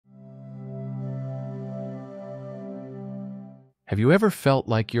Have you ever felt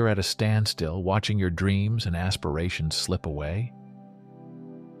like you're at a standstill, watching your dreams and aspirations slip away?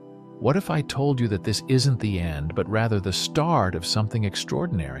 What if I told you that this isn't the end, but rather the start of something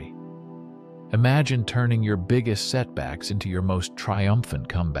extraordinary? Imagine turning your biggest setbacks into your most triumphant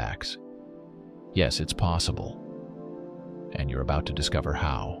comebacks. Yes, it's possible, and you're about to discover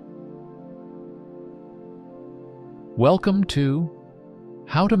how. Welcome to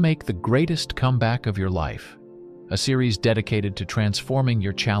How to Make the Greatest Comeback of Your Life, a series dedicated to transforming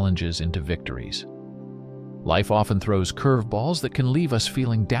your challenges into victories. Life often throws curveballs that can leave us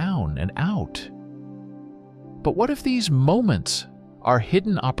feeling down and out. But what if these moments are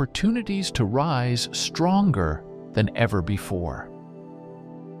hidden opportunities to rise stronger than ever before?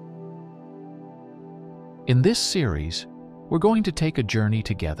 In this series, we're going to take a journey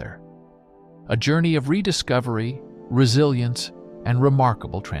together. A journey of rediscovery, resilience, and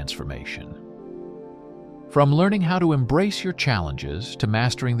remarkable transformation. From learning how to embrace your challenges to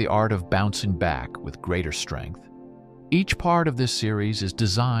mastering the art of bouncing back with greater strength, each part of this series is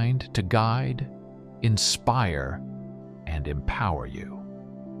designed to guide, inspire, and empower you.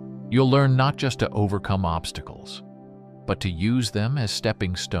 You'll learn not just to overcome obstacles, but to use them as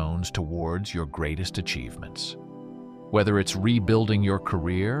stepping stones towards your greatest achievements. Whether it's rebuilding your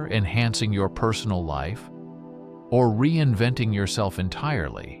career, enhancing your personal life, or reinventing yourself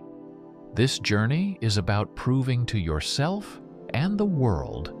entirely, this journey is about proving to yourself and the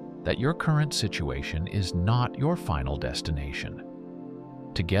world that your current situation is not your final destination.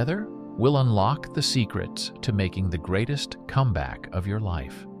 Together, we'll unlock the secrets to making the greatest comeback of your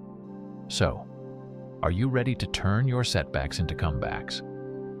life. So, are you ready to turn your setbacks into comebacks?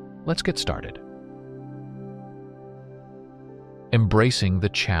 Let's get started. Embracing the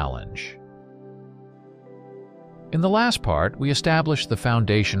challenge. In the last part, we established the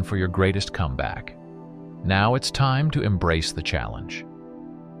foundation for your greatest comeback. Now it's time to embrace the challenge.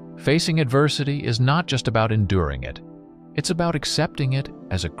 Facing adversity is not just about enduring it, it's about accepting it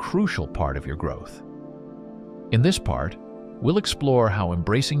as a crucial part of your growth. In this part, we'll explore how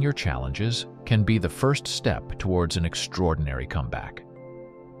embracing your challenges can be the first step towards an extraordinary comeback.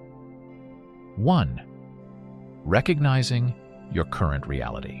 1. Recognizing your current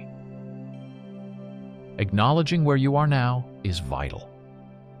reality. Acknowledging where you are now is vital.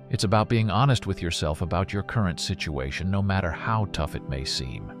 It's about being honest with yourself about your current situation, no matter how tough it may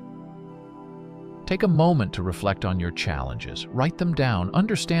seem. Take a moment to reflect on your challenges. Write them down.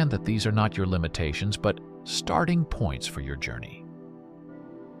 Understand that these are not your limitations, but starting points for your journey.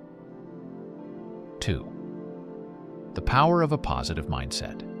 2. The power of a positive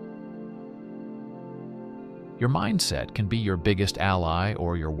mindset. Your mindset can be your biggest ally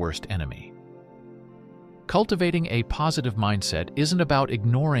or your worst enemy. Cultivating a positive mindset isn't about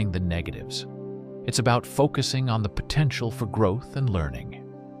ignoring the negatives. It's about focusing on the potential for growth and learning.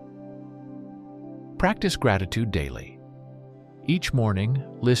 Practice gratitude daily. Each morning,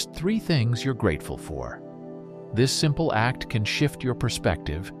 list 3 things you're grateful for. This simple act can shift your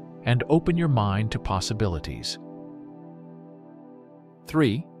perspective and open your mind to possibilities.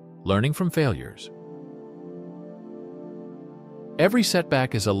 3. Learning from failures. Every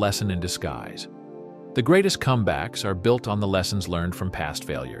setback is a lesson in disguise. The greatest comebacks are built on the lessons learned from past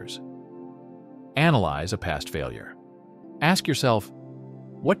failures. Analyze a past failure. Ask yourself,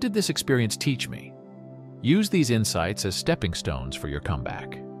 what did this experience teach me? Use these insights as stepping stones for your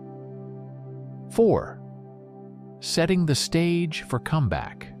comeback. 4. Setting the stage for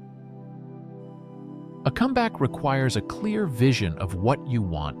comeback. A comeback requires a clear vision of what you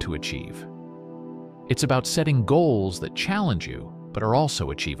want to achieve. It's about setting goals that challenge you but are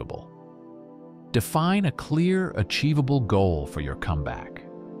also achievable. Define a clear, achievable goal for your comeback.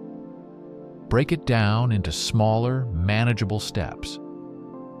 Break it down into smaller, manageable steps.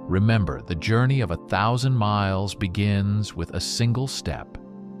 Remember, the journey of 1,000 miles begins with a single step.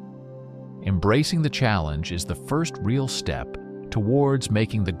 Embracing the challenge is the first real step towards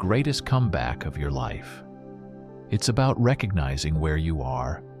making the greatest comeback of your life. It's about recognizing where you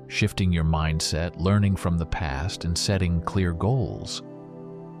are, shifting your mindset, learning from the past, and setting clear goals.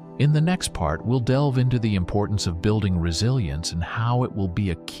 In the next part, we'll delve into the importance of building resilience and how it will be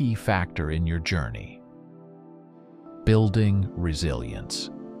a key factor in your journey. Building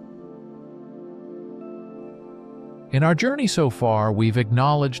resilience. In our journey so far, we've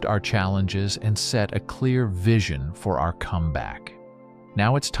acknowledged our challenges and set a clear vision for our comeback.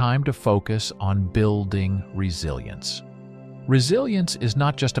 Now it's time to focus on building resilience. Resilience is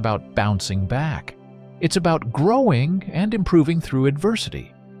not just about bouncing back. It's about growing and improving through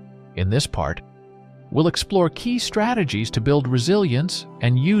adversity. In this part, we'll explore key strategies to build resilience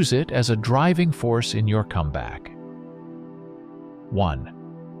and use it as a driving force in your comeback. 1.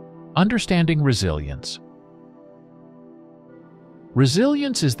 Understanding resilience.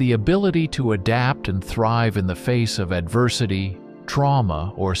 Resilience is the ability to adapt and thrive in the face of adversity,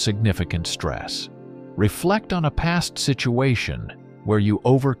 trauma, or significant stress. Reflect on a past situation where you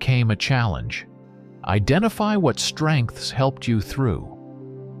overcame a challenge. Identify what strengths helped you through.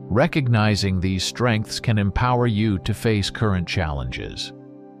 Recognizing these strengths can empower you to face current challenges.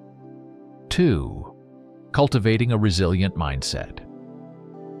 2. Cultivating a resilient mindset.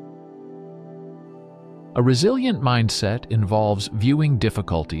 A resilient mindset involves viewing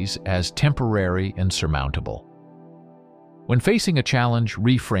difficulties as temporary and surmountable. When facing a challenge,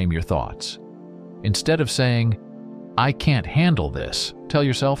 reframe your thoughts. Instead of saying, "I can't handle this," tell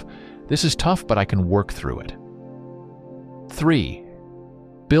yourself, "This is tough, but I can work through it." 3.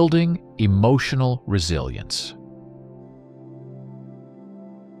 Building emotional resilience.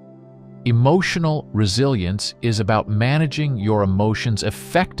 Emotional resilience is about managing your emotions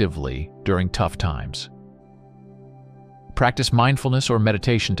effectively during tough times. Practice mindfulness or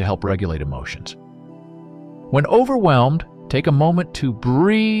meditation to help regulate emotions. When overwhelmed, take a moment to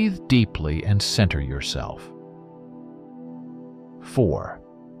breathe deeply and center yourself. 4.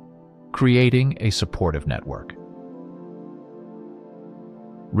 Creating a supportive network.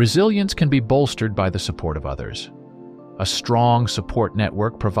 Resilience can be bolstered by the support of others. A strong support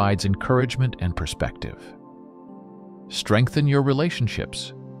network provides encouragement and perspective. Strengthen your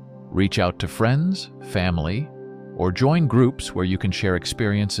relationships. Reach out to friends, family, or join groups where you can share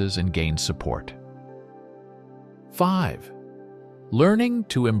experiences and gain support. 5. Learning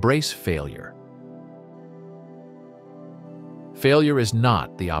to embrace failure. Failure is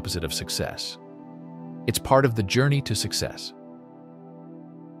not the opposite of success. It's part of the journey to success.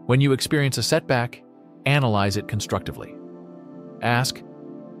 When you experience a setback, analyze it constructively. Ask,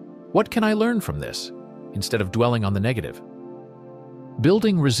 "What can I learn from this?" instead of dwelling on the negative.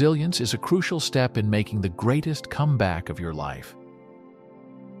 Building resilience is a crucial step in making the greatest comeback of your life.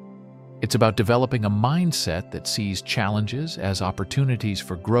 It's about developing a mindset that sees challenges as opportunities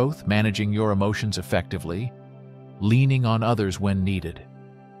for growth, managing your emotions effectively, leaning on others when needed,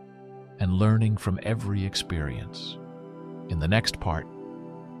 and learning from every experience. In the next part,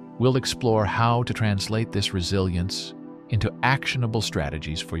 we'll explore how to translate this resilience into actionable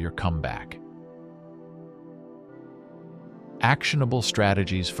strategies for your comeback. Actionable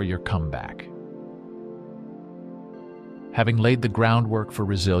strategies for your comeback. Having laid the groundwork for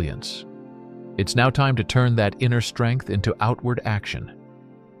resilience, it's now time to turn that inner strength into outward action.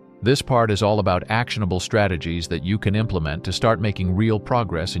 This part is all about actionable strategies that you can implement to start making real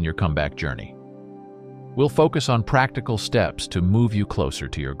progress in your comeback journey. We'll focus on practical steps to move you closer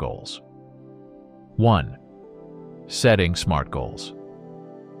to your goals. 1. Setting smart goals.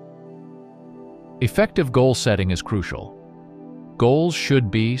 Effective goal setting is crucial. Goals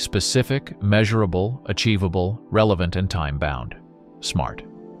should be specific, measurable, achievable, relevant, and time-bound. SMART.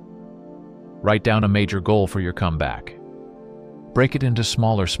 Write down a major goal for your comeback. Break it into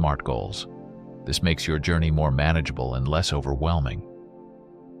smaller SMART goals. This makes your journey more manageable and less overwhelming.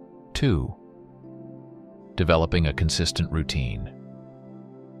 2. Developing a consistent routine.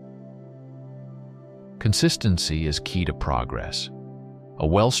 Consistency is key to progress. A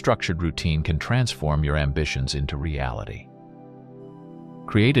well-structured routine can transform your ambitions into reality.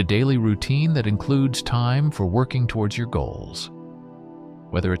 Create a daily routine that includes time for working towards your goals.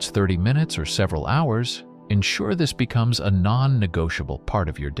 Whether it's 30 minutes or several hours, ensure this becomes a non-negotiable part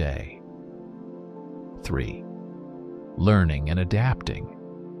of your day. 3. Learning and adapting.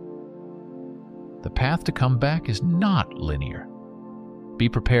 The path to comeback is not linear. Be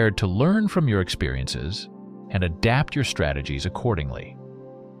prepared to learn from your experiences and adapt your strategies accordingly.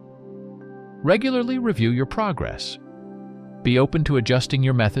 Regularly review your progress. Be open to adjusting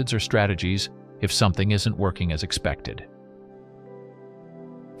your methods or strategies if something isn't working as expected.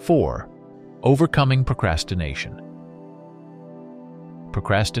 4. Overcoming procrastination.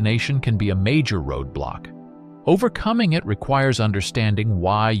 Procrastination can be a major roadblock. Overcoming it requires understanding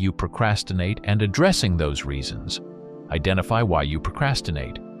why you procrastinate and addressing those reasons. Identify why you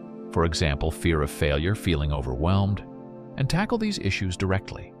procrastinate, for example, fear of failure, feeling overwhelmed, and tackle these issues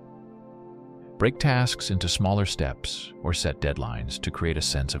directly. Break tasks into smaller steps or set deadlines to create a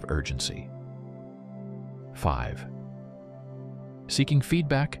sense of urgency. 5. Seeking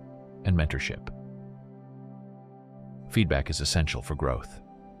feedback and mentorship. Feedback is essential for growth.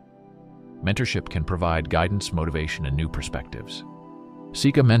 Mentorship can provide guidance, motivation, and new perspectives.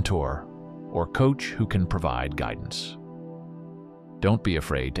 Seek a mentor or coach who can provide guidance. Don't be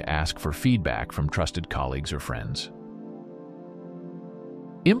afraid to ask for feedback from trusted colleagues or friends.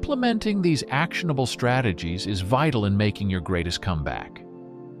 Implementing these actionable strategies is vital in making your greatest comeback.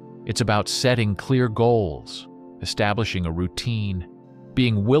 It's about setting clear goals, establishing a routine,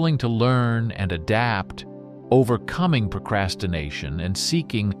 being willing to learn and adapt, overcoming procrastination, and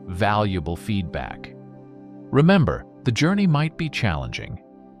seeking valuable feedback. Remember, the journey might be challenging,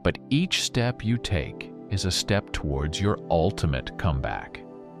 but each step you take is a step towards your ultimate comeback.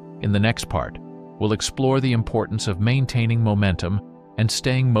 In the next part, we'll explore the importance of maintaining momentum and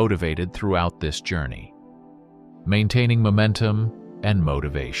staying motivated throughout this journey. Maintaining momentum and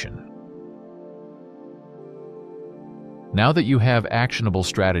motivation. Now that you have actionable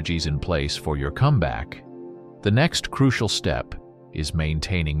strategies in place for your comeback, the next crucial step is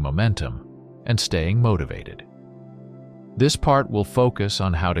maintaining momentum and staying motivated. This part will focus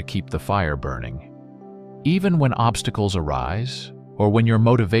on how to keep the fire burning, even when obstacles arise or when your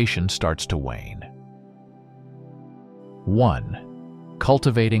motivation starts to wane. 1.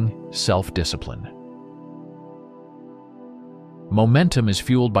 Cultivating self-discipline. Momentum is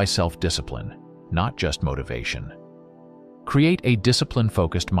fueled by self-discipline, not just motivation. Create a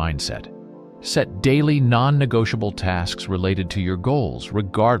discipline-focused mindset. Set daily non-negotiable tasks related to your goals,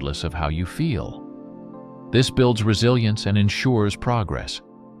 regardless of how you feel. This builds resilience and ensures progress.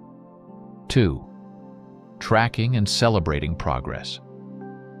 2. Tracking and celebrating progress.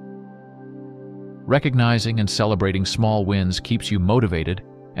 Recognizing and celebrating small wins keeps you motivated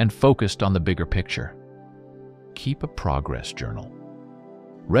and focused on the bigger picture. Keep a progress journal.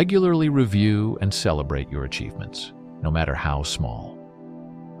 Regularly review and celebrate your achievements, no matter how small.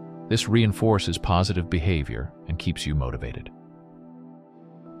 This reinforces positive behavior and keeps you motivated.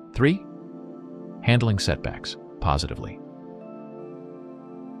 3. Handling setbacks positively.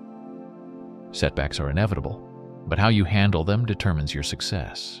 Setbacks are inevitable, but how you handle them determines your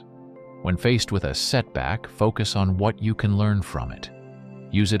success. When faced with a setback, focus on what you can learn from it.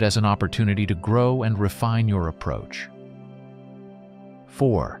 Use it as an opportunity to grow and refine your approach.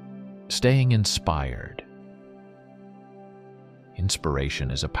 4. Staying inspired. Inspiration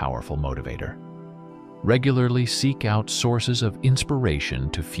is a powerful motivator. Regularly seek out sources of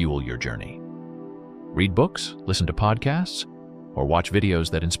inspiration to fuel your journey. Read books, listen to podcasts, or watch videos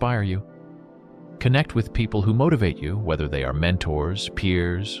that inspire you. Connect with people who motivate you, whether they are mentors,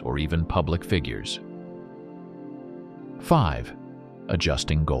 peers, or even public figures. 5.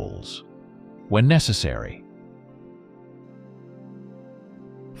 Adjusting goals when necessary.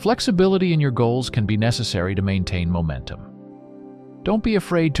 Flexibility in your goals can be necessary to maintain momentum. Don't be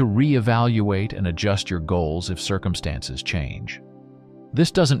afraid to reevaluate and adjust your goals if circumstances change. This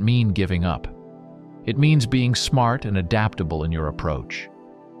doesn't mean giving up. It means being smart and adaptable in your approach.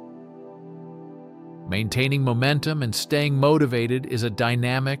 Maintaining momentum and staying motivated is a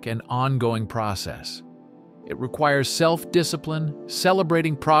dynamic and ongoing process. It requires self-discipline,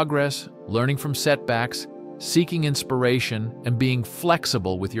 celebrating progress, learning from setbacks, seeking inspiration, and being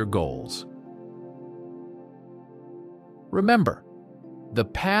flexible with your goals. Remember, the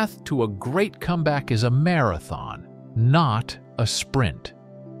path to a great comeback is a marathon, not a sprint.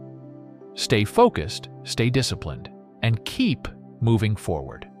 Stay focused, stay disciplined, and keep moving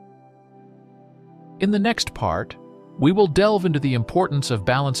forward. In the next part, we will delve into the importance of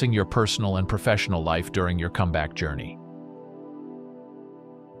balancing your personal and professional life during your comeback journey.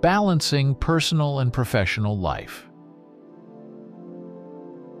 Balancing personal and professional life.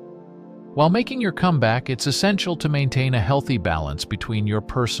 While making your comeback, it's essential to maintain a healthy balance between your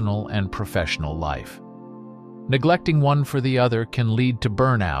personal and professional life. Neglecting one for the other can lead to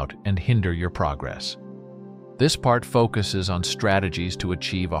burnout and hinder your progress. This part focuses on strategies to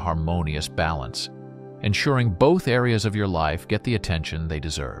achieve a harmonious balance, ensuring both areas of your life get the attention they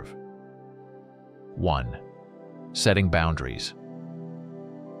deserve. 1. Setting boundaries.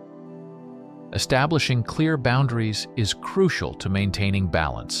 Establishing clear boundaries is crucial to maintaining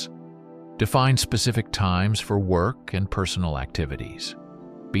balance. Define specific times for work and personal activities.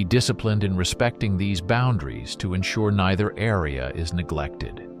 Be disciplined in respecting these boundaries to ensure neither area is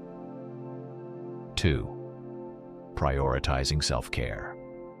neglected. 2. Prioritizing self-care.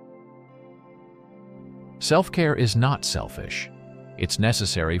 Self-care is not selfish. It's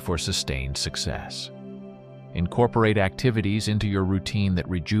necessary for sustained success. Incorporate activities into your routine that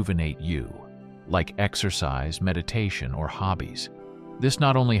rejuvenate you, like exercise, meditation, or hobbies. This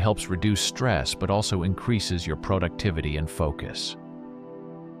not only helps reduce stress, but also increases your productivity and focus.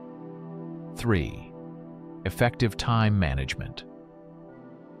 3. Effective time management.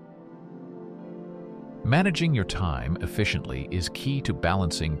 Managing your time efficiently is key to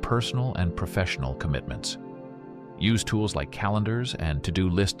balancing personal and professional commitments. Use tools like calendars and to-do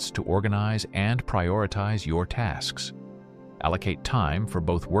lists to organize and prioritize your tasks. Allocate time for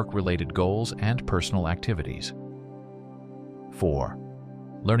both work-related goals and personal activities. 4.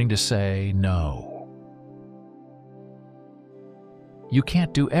 Learning to say no. You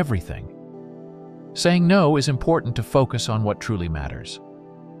can't do everything. Saying no is important to focus on what truly matters.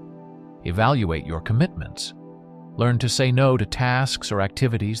 Evaluate your commitments. Learn to say no to tasks or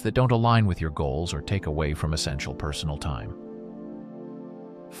activities that don't align with your goals or take away from essential personal time.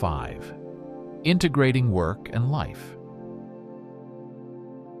 5. Integrating work and life.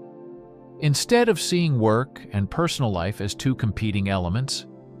 Instead of seeing work and personal life as two competing elements,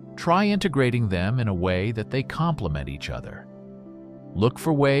 try integrating them in a way that they complement each other. Look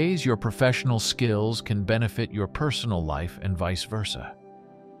for ways your professional skills can benefit your personal life and vice versa.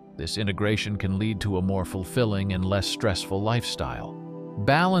 This integration can lead to a more fulfilling and less stressful lifestyle.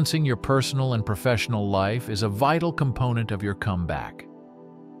 Balancing your personal and professional life is a vital component of your comeback.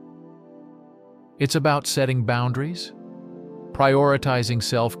 It's about setting boundaries, prioritizing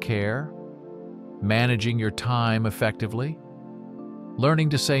self-care, managing your time effectively, learning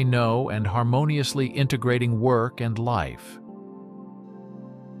to say no, and harmoniously integrating work and life.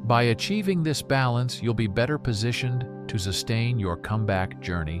 By achieving this balance, you'll be better positioned to sustain your comeback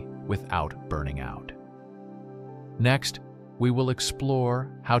journey without burning out. Next, we will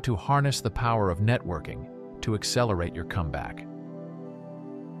explore how to harness the power of networking to accelerate your comeback.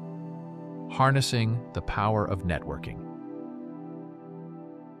 Harnessing the power of networking.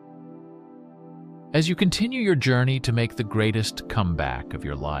 As you continue your journey to make the greatest comeback of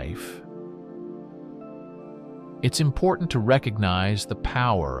your life, it's important to recognize the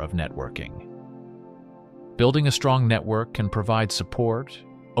power of networking. Building a strong network can provide support,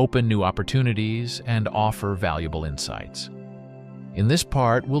 open new opportunities, and offer valuable insights. In this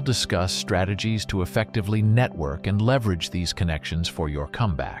part, we'll discuss strategies to effectively network and leverage these connections for your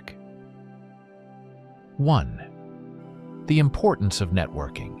comeback. 1. The importance of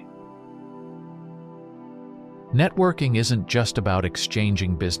networking. Networking isn't just about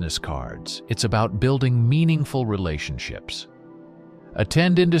exchanging business cards, it's about building meaningful relationships.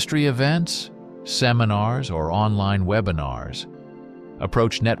 Attend industry events, seminars, or online webinars.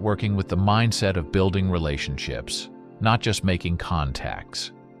 Approach networking with the mindset of building relationships, not just making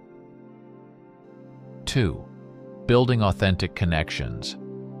contacts. 2. Building authentic connections.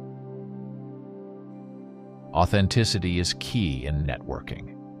 Authenticity is key in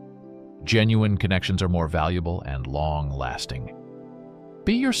networking. Genuine connections are more valuable and long-lasting.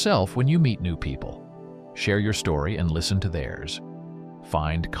 Be yourself when you meet new people. Share your story and listen to theirs.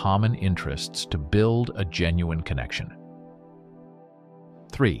 Find common interests to build a genuine connection.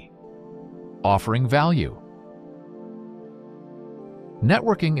 3. Offering value.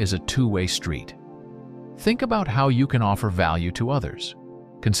 Networking is a two-way street. Think about how you can offer value to others.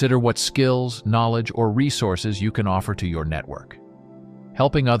 Consider what skills, knowledge, or resources you can offer to your network.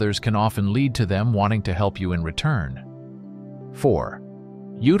 Helping others can often lead to them wanting to help you in return. 4.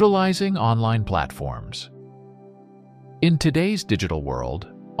 Utilizing online platforms. In today's digital world,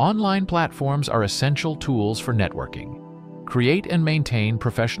 online platforms are essential tools for networking. Create and maintain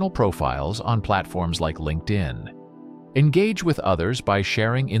professional profiles on platforms like LinkedIn. Engage with others by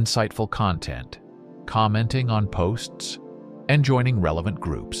sharing insightful content, commenting on posts, and joining relevant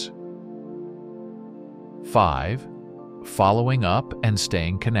groups. 5. Following up and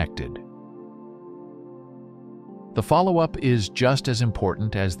staying connected. The follow-up is just as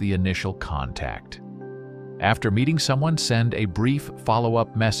important as the initial contact. After meeting someone, send a brief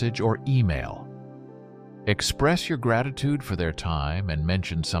follow-up message or email. Express your gratitude for their time and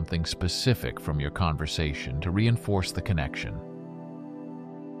mention something specific from your conversation to reinforce the connection.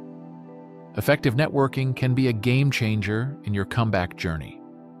 Effective networking can be a game changer in your comeback journey.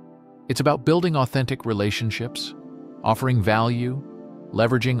 It's about building authentic relationships, offering value,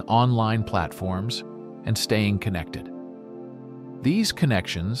 leveraging online platforms, and staying connected. These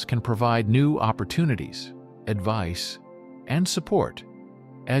connections can provide new opportunities, advice, and support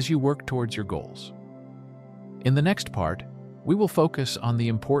as you work towards your goals. In the next part, we will focus on the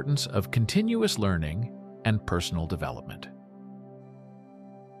importance of continuous learning and personal development.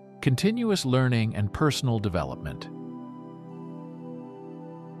 Continuous learning and personal development.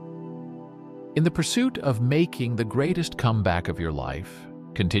 In the pursuit of making the greatest comeback of your life,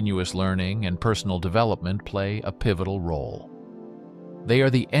 continuous learning and personal development play a pivotal role. They are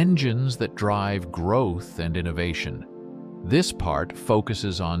the engines that drive growth and innovation. This part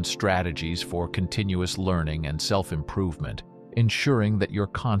focuses on strategies for continuous learning and self-improvement, ensuring that you're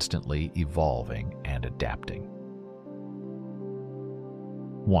constantly evolving and adapting.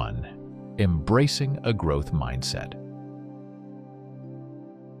 1. Embracing a growth mindset.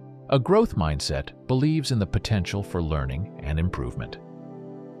 A growth mindset believes in the potential for learning and improvement.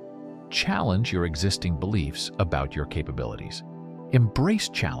 Challenge your existing beliefs about your capabilities. Embrace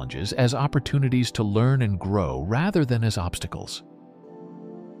challenges as opportunities to learn and grow rather than as obstacles.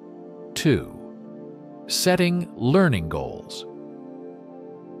 2. Setting learning goals.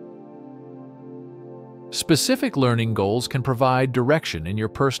 Specific learning goals can provide direction in your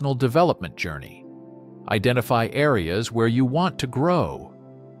personal development journey. Identify areas where you want to grow.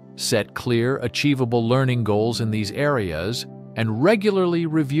 Set clear, achievable learning goals in these areas and regularly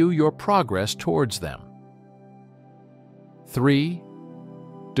review your progress towards them. 3.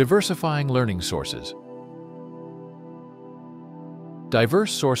 Diversifying learning sources.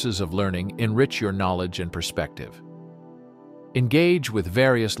 Diverse sources of learning enrich your knowledge and perspective. Engage with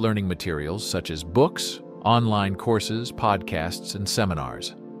various learning materials such as books, online courses, podcasts, and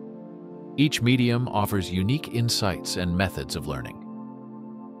seminars. Each medium offers unique insights and methods of learning.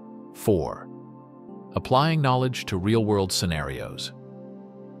 4. Applying knowledge to real-world scenarios.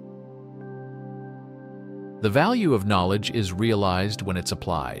 The value of knowledge is realized when it's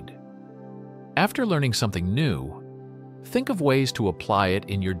applied. After learning something new, think of ways to apply it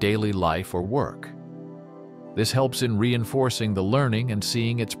in your daily life or work. This helps in reinforcing the learning and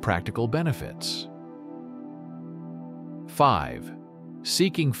seeing its practical benefits. 5.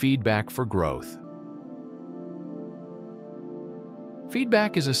 Seeking feedback for growth.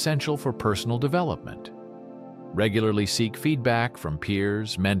 Feedback is essential for personal development. Regularly seek feedback from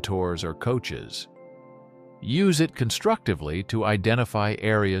peers, mentors, or coaches. Use it constructively to identify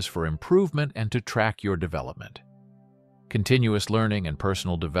areas for improvement and to track your development. Continuous learning and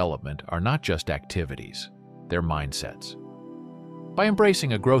personal development are not just activities, they're mindsets. By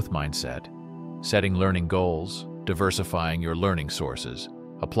embracing a growth mindset, setting learning goals, diversifying your learning sources,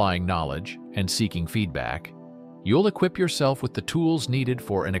 applying knowledge, and seeking feedback, you'll equip yourself with the tools needed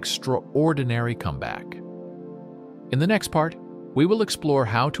for an extraordinary comeback. In the next part, we will explore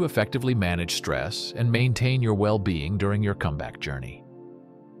how to effectively manage stress and maintain your well-being during your comeback journey.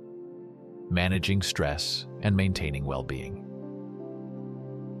 Managing stress and maintaining well-being.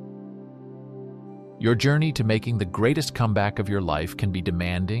 Your journey to making the greatest comeback of your life can be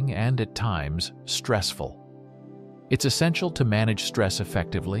demanding and, at times, stressful. It's essential to manage stress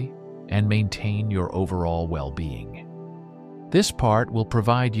effectively and maintain your overall well-being. This part will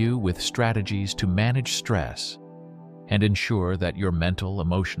provide you with strategies to manage stress and ensure that your mental,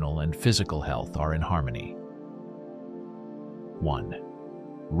 emotional, and physical health are in harmony. 1.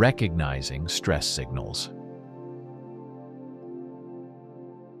 Recognizing stress signals.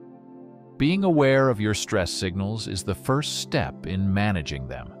 Being aware of your stress signals is the first step in managing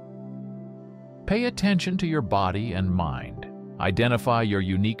them. Pay attention to your body and mind. Identify your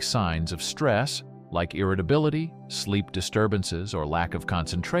unique signs of stress, like irritability, sleep disturbances, or lack of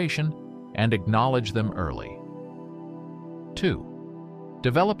concentration, and acknowledge them early. 2.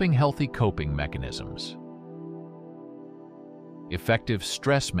 Developing healthy coping mechanisms. Effective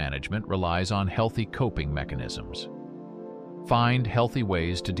stress management relies on healthy coping mechanisms. Find healthy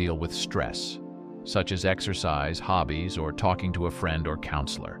ways to deal with stress, such as exercise, hobbies, or talking to a friend or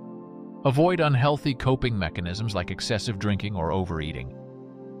counselor. Avoid unhealthy coping mechanisms like excessive drinking or overeating.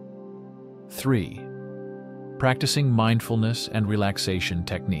 3. Practicing mindfulness and relaxation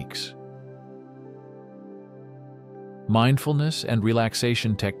techniques. Mindfulness and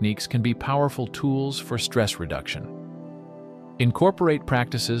relaxation techniques can be powerful tools for stress reduction. Incorporate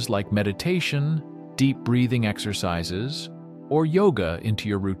practices like meditation, deep breathing exercises, or yoga into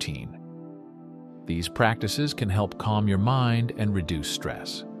your routine. These practices can help calm your mind and reduce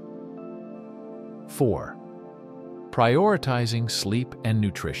stress. 4. Prioritizing sleep and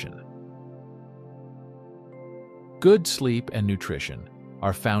nutrition. Good sleep and nutrition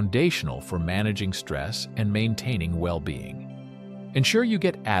are foundational for managing stress and maintaining well-being. Ensure you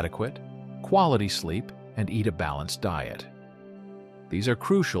get adequate, quality sleep and eat a balanced diet. These are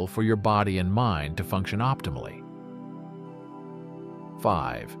crucial for your body and mind to function optimally.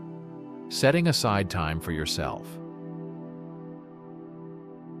 5. Setting aside time for yourself.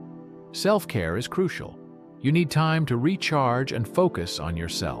 Self-care is crucial. You need time to recharge and focus on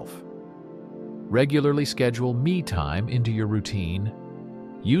yourself. Regularly schedule me time into your routine.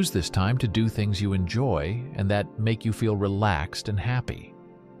 Use this time to do things you enjoy and that make you feel relaxed and happy.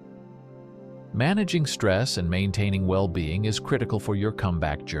 Managing stress and maintaining well-being is critical for your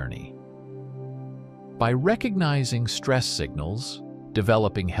comeback journey. By recognizing stress signals,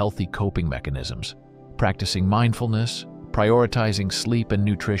 developing healthy coping mechanisms, practicing mindfulness, prioritizing sleep and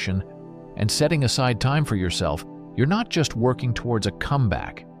nutrition, and setting aside time for yourself, you're not just working towards a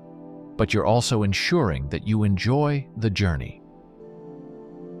comeback, but you're also ensuring that you enjoy the journey.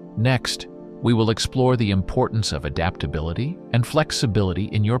 Next, we will explore the importance of adaptability and flexibility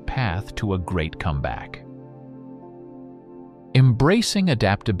in your path to a great comeback. Embracing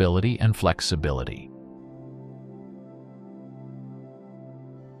adaptability and flexibility.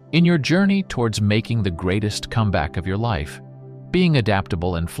 In your journey towards making the greatest comeback of your life, being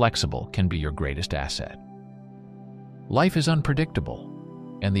adaptable and flexible can be your greatest asset. Life is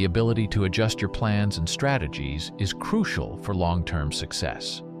unpredictable, and the ability to adjust your plans and strategies is crucial for long-term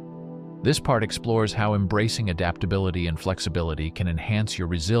success. This part explores how embracing adaptability and flexibility can enhance your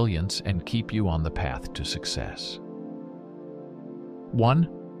resilience and keep you on the path to success. 1.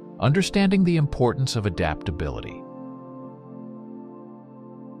 Understanding the importance of adaptability.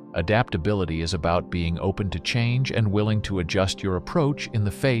 Adaptability is about being open to change and willing to adjust your approach in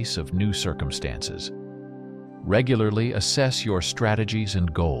the face of new circumstances. Regularly assess your strategies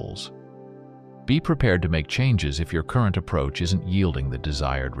and goals. Be prepared to make changes if your current approach isn't yielding the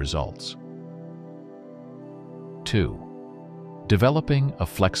desired results. 2. Developing a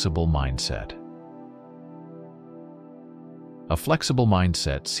flexible mindset. A flexible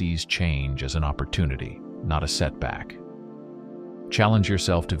mindset sees change as an opportunity, not a setback. Challenge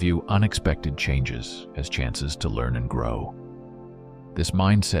yourself to view unexpected changes as chances to learn and grow. This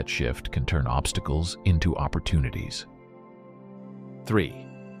mindset shift can turn obstacles into opportunities. 3.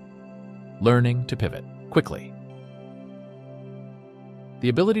 Learning to pivot quickly. The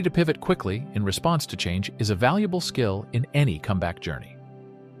ability to pivot quickly in response to change is a valuable skill in any comeback journey.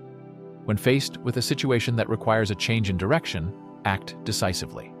 When faced with a situation that requires a change in direction, act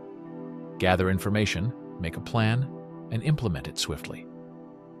decisively. Gather information, make a plan, and implement it swiftly.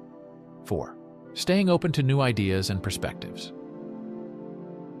 4. Staying open to new ideas and perspectives.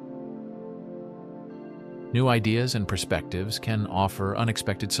 New ideas and perspectives can offer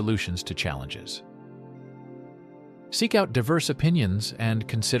unexpected solutions to challenges. Seek out diverse opinions and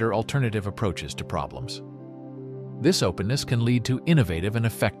consider alternative approaches to problems. This openness can lead to innovative and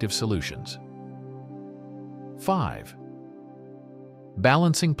effective solutions. 5.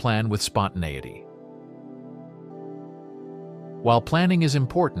 Balancing plan with spontaneity. While planning is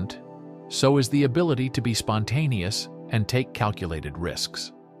important, so is the ability to be spontaneous and take calculated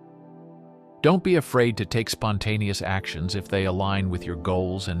risks. Don't be afraid to take spontaneous actions if they align with your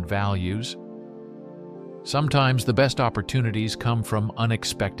goals and values. Sometimes the best opportunities come from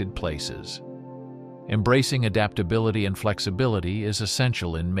unexpected places. Embracing adaptability and flexibility is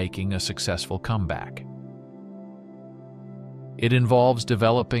essential in making a successful comeback. It involves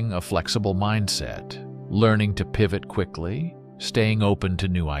developing a flexible mindset, learning to pivot quickly, staying open to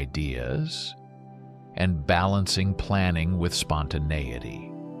new ideas, and balancing planning with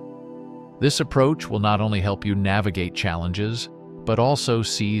spontaneity. This approach will not only help you navigate challenges, but also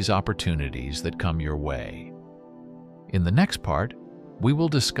seize opportunities that come your way. In the next part, we will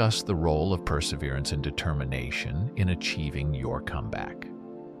discuss the role of perseverance and determination in achieving your comeback.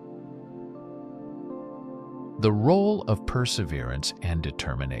 The role of perseverance and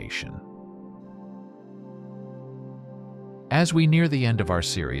determination. As we near the end of our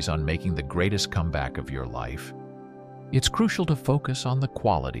series on making the greatest comeback of your life, it's crucial to focus on the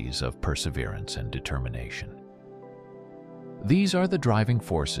qualities of perseverance and determination. These are the driving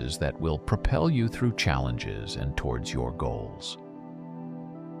forces that will propel you through challenges and towards your goals.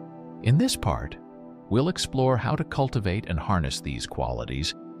 In this part, we'll explore how to cultivate and harness these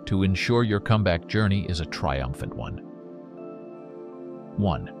qualities to ensure your comeback journey is a triumphant one.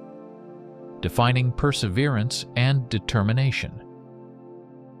 1. Defining perseverance and determination.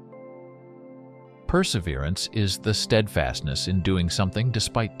 Perseverance is the steadfastness in doing something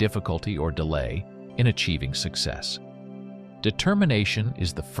despite difficulty or delay in achieving success. Determination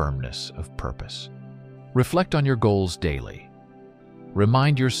is the firmness of purpose. Reflect on your goals daily.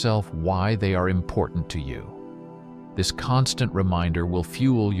 Remind yourself why they are important to you. This constant reminder will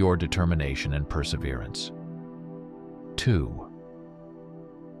fuel your determination and perseverance. 2.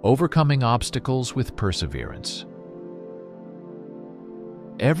 Overcoming obstacles with perseverance.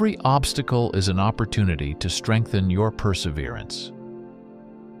 Every obstacle is an opportunity to strengthen your perseverance.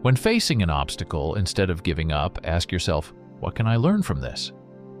 When facing an obstacle, instead of giving up, ask yourself, what can I learn from this?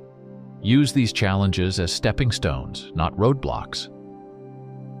 Use these challenges as stepping stones, not roadblocks.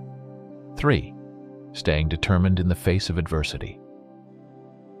 3. Staying determined in the face of adversity.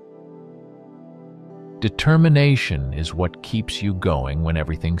 Determination is what keeps you going when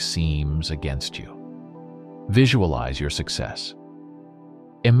everything seems against you. Visualize your success.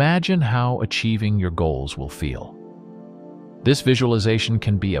 Imagine how achieving your goals will feel. This visualization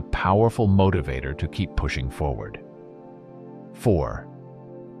can be a powerful motivator to keep pushing forward. 4.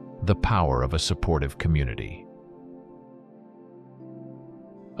 The power of a supportive community.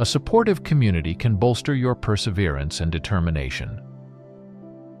 A supportive community can bolster your perseverance and determination.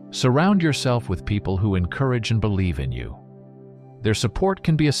 Surround yourself with people who encourage and believe in you. Their support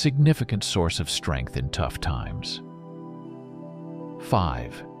can be a significant source of strength in tough times.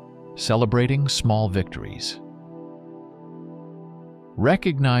 5. Celebrating small victories.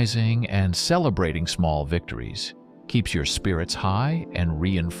 Recognizing and celebrating small victories keeps your spirits high and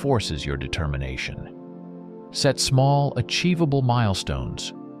reinforces your determination. Set small, achievable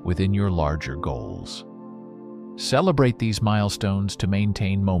milestones within your larger goals. Celebrate these milestones to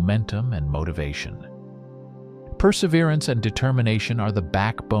maintain momentum and motivation. Perseverance and determination are the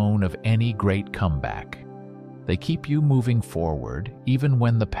backbone of any great comeback. They keep you moving forward even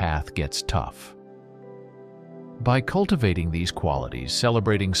when the path gets tough. By cultivating these qualities,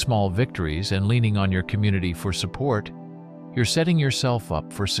 celebrating small victories, and leaning on your community for support, you're setting yourself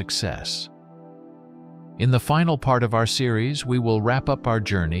up for success. In the final part of our series, we will wrap up our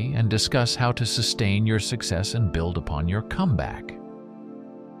journey and discuss how to sustain your success and build upon your comeback.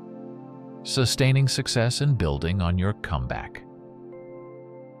 Sustaining success and building on your comeback.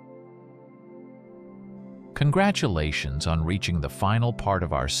 Congratulations on reaching the final part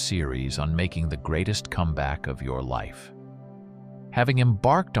of our series on making the greatest comeback of your life. Having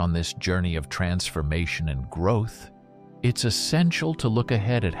embarked on this journey of transformation and growth, it's essential to look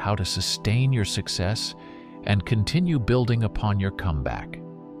ahead at how to sustain your success and continue building upon your comeback.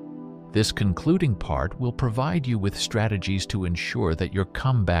 This concluding part will provide you with strategies to ensure that your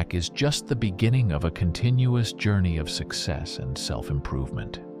comeback is just the beginning of a continuous journey of success and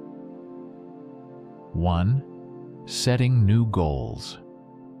self-improvement. 1. Setting new goals.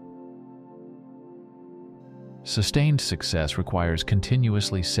 Sustained success requires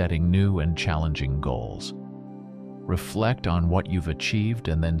continuously setting new and challenging goals. Reflect on what you've achieved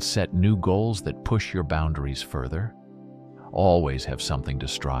and then set new goals that push your boundaries further. Always have something to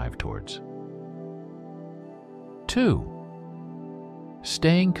strive towards. 2.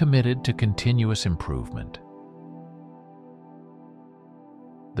 Staying committed to continuous improvement.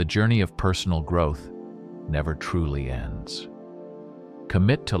 The journey of personal growth never truly ends.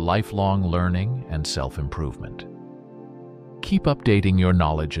 Commit to lifelong learning and self-improvement. Keep updating your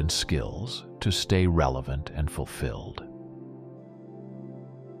knowledge and skills to stay relevant and fulfilled.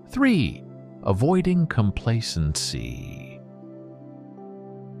 3. Avoiding complacency.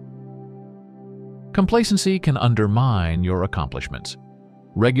 Complacency can undermine your accomplishments.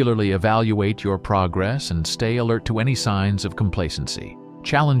 Regularly evaluate your progress and stay alert to any signs of complacency.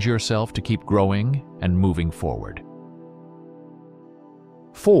 Challenge yourself to keep growing and moving forward.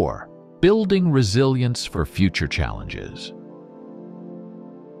 4. Building resilience for future challenges.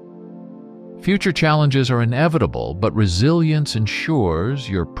 Future challenges are inevitable, but resilience ensures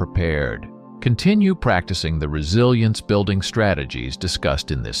you're prepared. Continue practicing the resilience-building strategies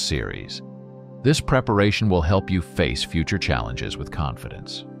discussed in this series. This preparation will help you face future challenges with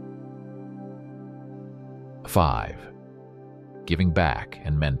confidence. 5. Giving back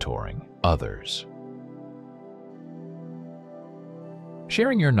and mentoring others.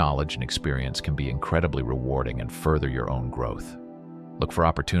 Sharing your knowledge and experience can be incredibly rewarding and further your own growth. Look for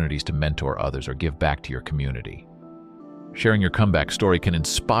opportunities to mentor others or give back to your community. Sharing your comeback story can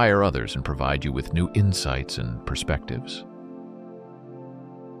inspire others and provide you with new insights and perspectives.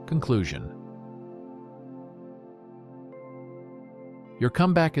 Conclusion. Your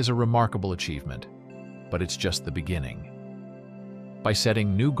comeback is a remarkable achievement, but it's just the beginning. By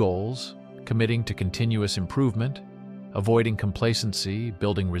setting new goals, committing to continuous improvement, avoiding complacency,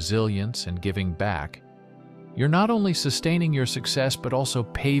 building resilience, and giving back, you're not only sustaining your success but also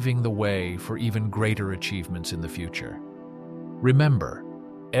paving the way for even greater achievements in the future. Remember,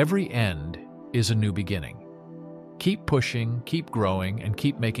 every end is a new beginning. Keep pushing, keep growing, and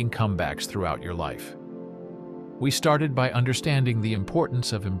keep making comebacks throughout your life. We started by understanding the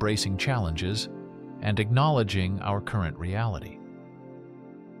importance of embracing challenges and acknowledging our current reality.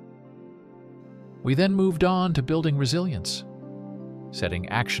 We then moved on to building resilience, setting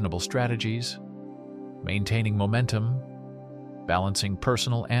actionable strategies, maintaining momentum, balancing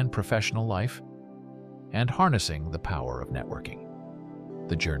personal and professional life, and harnessing the power of networking.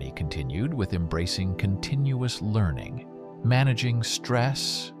 The journey continued with embracing continuous learning, managing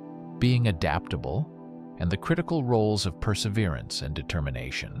stress, being adaptable, and the critical roles of perseverance and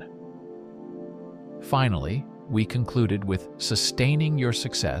determination. Finally, we concluded with sustaining your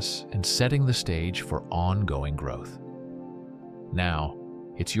success and setting the stage for ongoing growth. Now,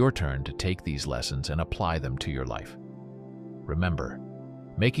 it's your turn to take these lessons and apply them to your life. Remember,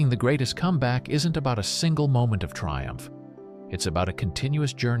 making the greatest comeback isn't about a single moment of triumph. It's about a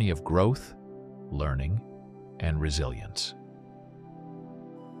continuous journey of growth, learning, and resilience.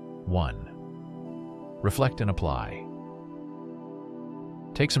 1. Reflect and apply.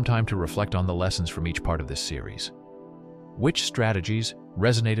 Take some time to reflect on the lessons from each part of this series. Which strategies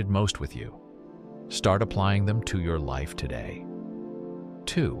resonated most with you? Start applying them to your life today.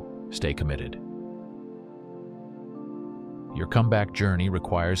 2. Stay committed. Your comeback journey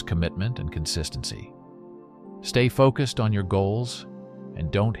requires commitment and consistency. Stay focused on your goals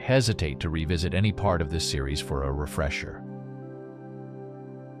and don't hesitate to revisit any part of this series for a refresher.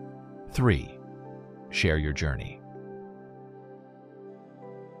 3. Share your journey.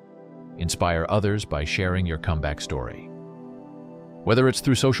 Inspire others by sharing your comeback story. Whether it's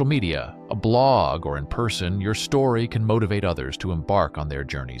through social media, a blog, or in person, your story can motivate others to embark on their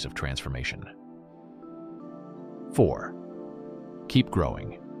journeys of transformation. 4. Keep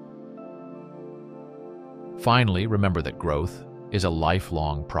growing. Finally, remember that growth is a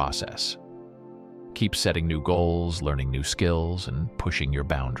lifelong process. Keep setting new goals, learning new skills, and pushing your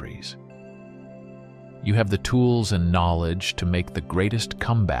boundaries. You have the tools and knowledge to make the greatest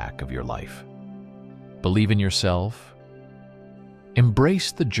comeback of your life. Believe in yourself,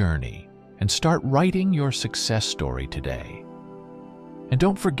 embrace the journey, and start writing your success story today. And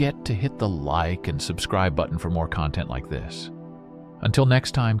don't forget to hit the like and subscribe button for more content like this. Until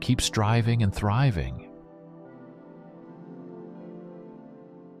next time, keep striving and thriving.